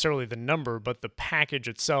necessarily the number, but the package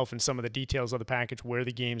itself and some of the details of the package where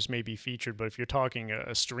the games may be featured. But if you're talking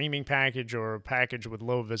a streaming package or a package with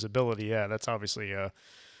low visibility, that's obviously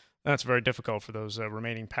that's very difficult for those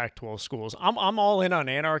remaining Pac-12 schools. I'm all in on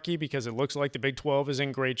anarchy because it looks like the Big 12 is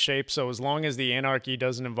in great shape. So as long as the anarchy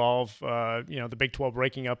doesn't involve the Big 12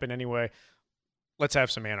 breaking up in any way, let's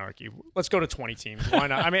have some anarchy. Let's go to 20 teams. Why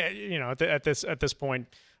not? I mean, at this point,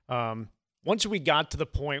 once we got to the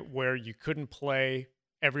point where you couldn't play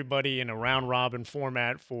everybody in a round robin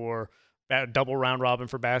format for a double round robin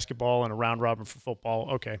for basketball and a round robin for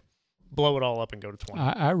football, okay, blow it all up and go to 20.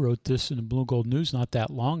 I wrote this in the Blue Gold News not that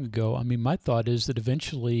long ago. I mean, my thought is that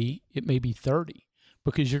eventually it may be 30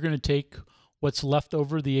 because you're going to take what's left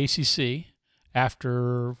over of the ACC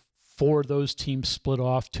after 4 of those teams split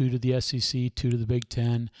off, 2 to the SEC, 2 to the Big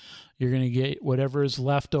Ten. You're going to get whatever is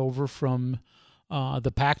left over from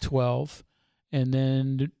the Pac-12, and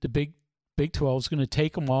then the Big 12 is going to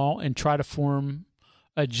take them all and try to form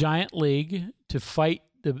a giant league to fight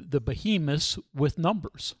the behemoths with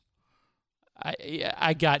numbers.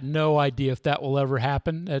 I got no idea if that will ever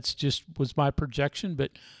happen. That's just was my projection,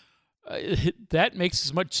 but that makes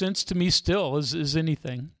as much sense to me still as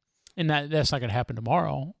anything. And that's not going to happen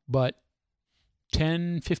tomorrow, but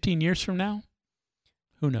 10, 15 years from now,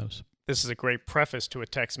 who knows? This is a great preface to a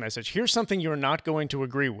text message. Here's something you're not going to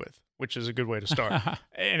agree with, which is a good way to start.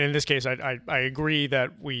 And in this case, I agree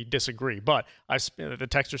that we disagree. But the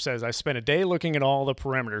texter says, I spent a day looking at all the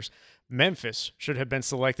parameters. Memphis should have been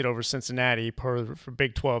selected over Cincinnati for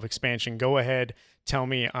Big 12 expansion. Go ahead, tell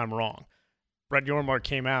me I'm wrong. Brett Yormark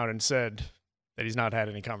came out and said that he's not had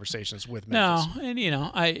any conversations with Memphis. No,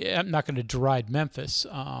 and I'm not going to deride Memphis.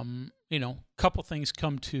 A couple things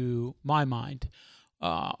come to my mind.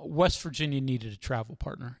 West Virginia needed a travel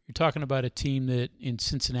partner. You're talking about a team that in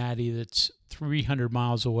Cincinnati that's 300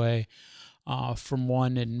 miles away from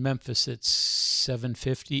one in Memphis that's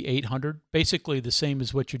 750, 800, basically the same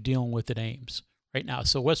as what you're dealing with at Ames right now.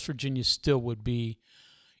 So West Virginia still would be,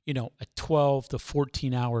 a 12 to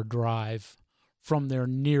 14-hour drive from their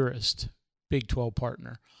nearest Big 12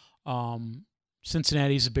 partner.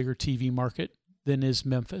 Cincinnati is a bigger TV market than is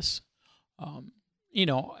Memphis.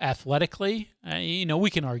 Athletically, we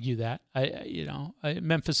can argue that.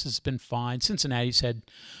 Memphis has been fine. Cincinnati's had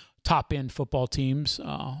top-end football teams,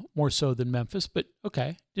 more so than Memphis. But,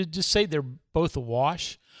 okay, just say they're both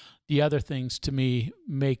awash. The other things, to me,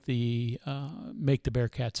 make the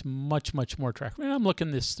Bearcats much, much more attractive. And I'm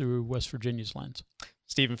looking this through West Virginia's lens.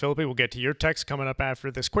 Stephen Philippi, we'll get to your text coming up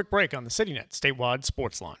after this quick break on the CityNet Statewide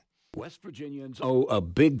Sportsline. West Virginians owe a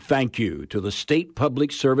big thank you to the State Public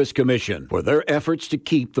Service Commission for their efforts to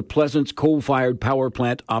keep the Pleasants coal-fired power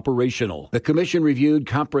plant operational. The commission reviewed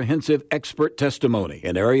comprehensive expert testimony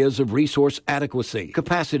in areas of resource adequacy,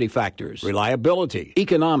 capacity factors, reliability,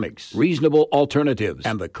 economics, reasonable alternatives,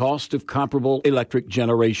 and the cost of comparable electric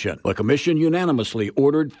generation. The commission unanimously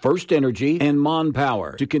ordered First Energy and Mon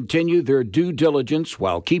Power to continue their due diligence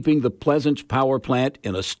while keeping the Pleasants power plant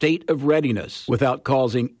in a state of readiness without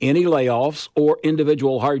causing any layoffs or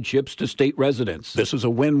individual hardships to state residents. This is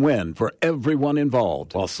a win-win for everyone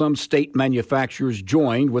involved. While some state manufacturers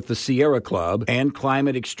joined with the Sierra Club and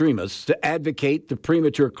climate extremists to advocate the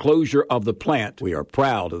premature closure of the plant, we are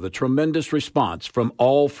proud of the tremendous response from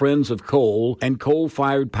all friends of coal and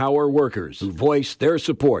coal-fired power workers who voiced their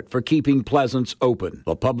support for keeping Pleasants open.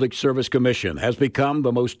 The Public Service Commission has become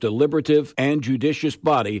the most deliberative and judicious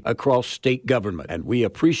body across state government, and we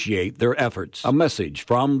appreciate their efforts. A message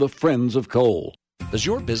from the Friends of Coal. Does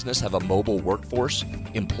your business have a mobile workforce?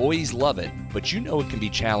 Employees love it, but you know it can be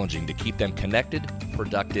challenging to keep them connected,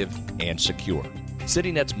 productive, and secure.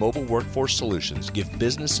 CityNet's mobile workforce solutions give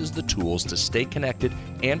businesses the tools to stay connected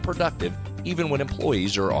and productive even when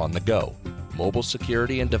employees are on the go. Mobile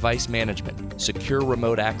security and device management, secure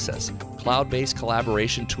remote access, cloud-based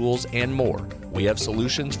collaboration tools, and more. We have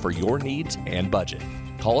solutions for your needs and budget.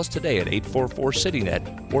 Call us today at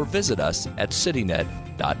 844-CityNet or visit us at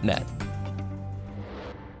citynet.net.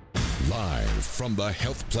 Live from the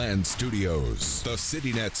Health Plan Studios, the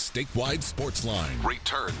CityNet Statewide Sportsline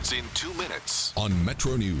returns in 2 minutes on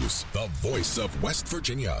Metro News, the voice of West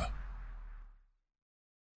Virginia.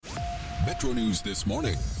 Metro News This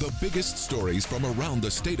Morning. The biggest stories from around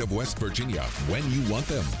the state of West Virginia when you want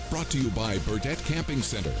them. Brought to you by Burdette Camping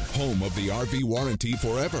Center, home of the RV warranty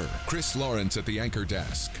forever. Chris Lawrence at the anchor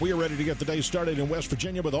desk. We are ready to get the day started in West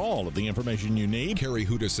Virginia with all of the information you need. Carrie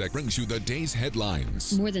Hudasek brings you the day's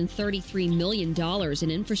headlines. More than $33 million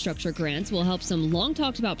in infrastructure grants will help some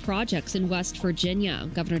long-talked-about projects in West Virginia.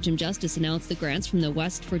 Governor Jim Justice announced the grants from the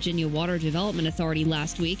West Virginia Water Development Authority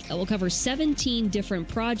last week that will cover 17 different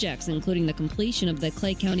projects, including the completion of the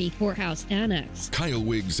Clay County Courthouse Annex. Kyle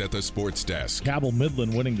Wiggs at the sports desk. Cabell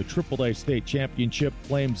Midland winning the AAA state championship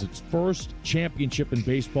claims its first championship in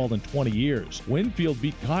baseball in 20 years. Winfield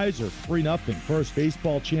beat Kaiser 3-0. First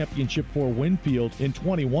baseball championship for Winfield in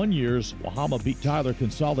 21 years. Wahama beat Tyler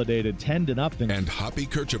Consolidated 10-0. And Hoppy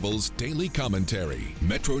Kercheval's daily commentary.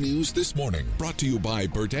 Metro News This Morning, brought to you by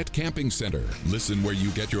Burdette Camping Center. Listen where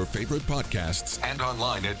you get your favorite podcasts and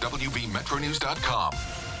online at WVMetroNews.com.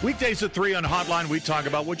 Weekdays at 3 on Hotline, we talk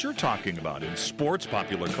about what you're talking about in sports,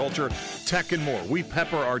 popular culture, tech, and more. We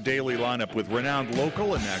pepper our daily lineup with renowned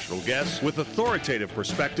local and national guests with authoritative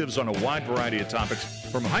perspectives on a wide variety of topics,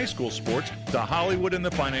 from high school sports to Hollywood and the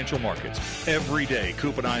financial markets. Every day,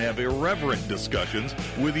 Coop and I have irreverent discussions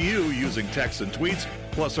with you using texts and tweets,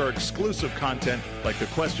 plus our exclusive content like the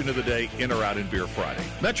question of the day, in or out in Beer Friday.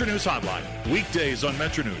 Metro News Hotline, weekdays on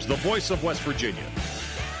Metro News, the voice of West Virginia.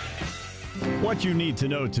 What you need to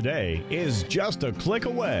know today is just a click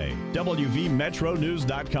away.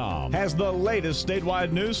 WVMetroNews.com has the latest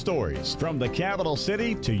statewide news stories from the capital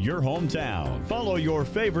city to your hometown. Follow your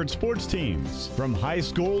favorite sports teams from high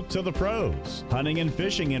school to the pros. Hunting and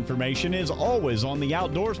fishing information is always on the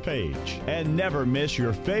outdoors page. And never miss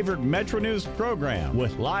your favorite Metro News program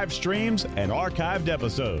with live streams and archived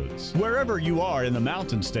episodes. Wherever you are in the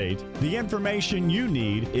Mountain State, the information you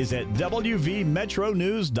need is at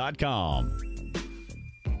WVMetroNews.com.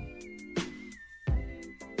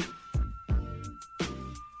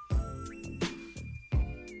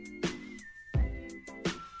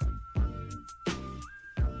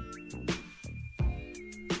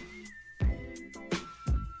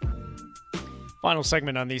 Final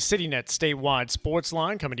segment on the CityNet statewide sports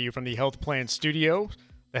line, coming to you from the Health Plan Studio.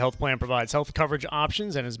 The Health Plan provides health coverage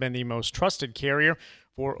options and has been the most trusted carrier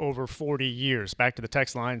for over 40 years. Back to the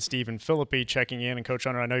text line, Stephen Philippi checking in. And Coach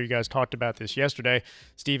Hunter, I know you guys talked about this yesterday.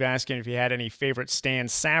 Steve asking if you had any favorite Stan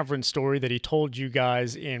Savran story that he told you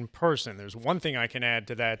guys in person. There's one thing I can add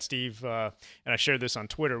to that, Steve, and I shared this on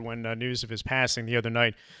Twitter when news of his passing the other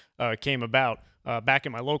night came about. Back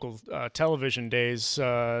in my local television days,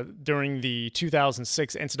 during the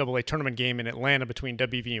 2006 NCAA tournament game in Atlanta between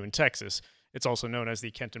WVU and Texas. It's also known as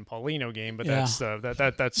the Kenton Paulino game, but that's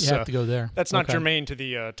you have to go there. That's not germane to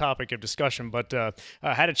the topic of discussion. But I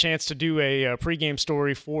had a chance to do a pregame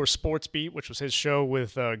story for Sports Beat, which was his show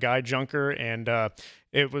with Guy Junker, and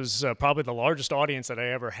it was probably the largest audience that I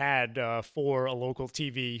ever had for a local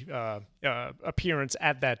TV appearance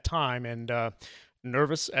at that time, and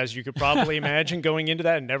nervous, as you could probably imagine, going into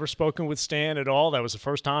that. Never spoken with Stan at all. That was the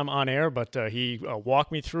first time on air, but he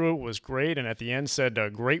walked me through it. It was great, and at the end said,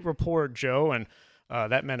 great report, Joe, and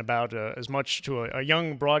that meant about as much to a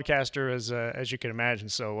young broadcaster as you can imagine.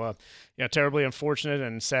 So, terribly unfortunate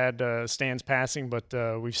and sad Stan's passing, but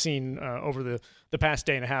we've seen over the past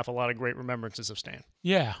day and a half a lot of great remembrances of Stan.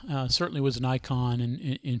 Yeah, certainly was an icon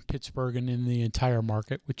in Pittsburgh and in the entire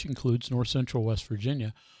market, which includes north central West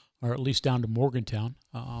Virginia, or at least down to Morgantown,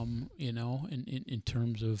 in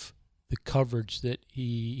terms of the coverage that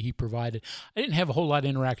he provided. I didn't have a whole lot of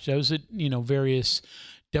interaction. I was at, various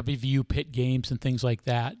WVU Pitt games and things like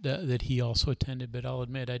that that he also attended, but I'll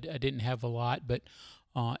admit I didn't have a lot, but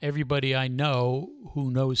everybody I know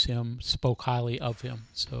who knows him spoke highly of him,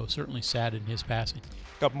 so certainly sad in his passing.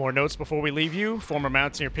 A couple more notes before we leave you. Former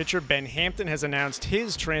Mountaineer pitcher Ben Hampton has announced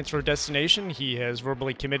his transfer destination. He has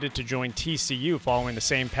verbally committed to join TCU following the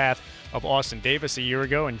same path of Austin Davis a year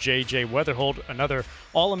ago, and J.J. Weatherholt, another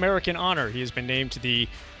All-American honor. He has been named to the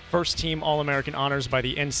first-team All-American honors by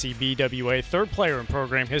the NCBWA, third player in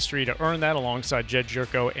program history to earn that alongside Jed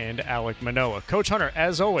Jerko and Alec Manoa. Coach Hunter,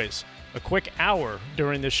 as always, a quick hour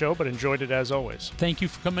during this show, but enjoyed it as always. Thank you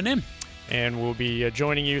for coming in. And we'll be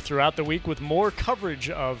joining you throughout the week with more coverage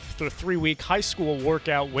of the 3-week high school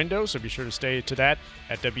workout window, so be sure to stay to that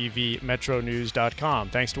at WVMetroNews.com.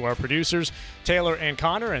 Thanks to our producers, Taylor and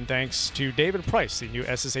Connor, and thanks to David Price, the new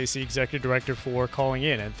SSAC Executive Director, for calling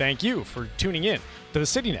in. And thank you for tuning in to the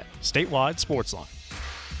CityNet Statewide Sports Line.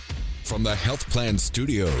 From the Health Plan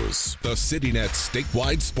Studios, the CityNet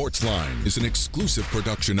Statewide Sports Line is an exclusive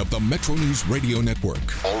production of the Metro News Radio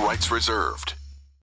Network. All rights reserved.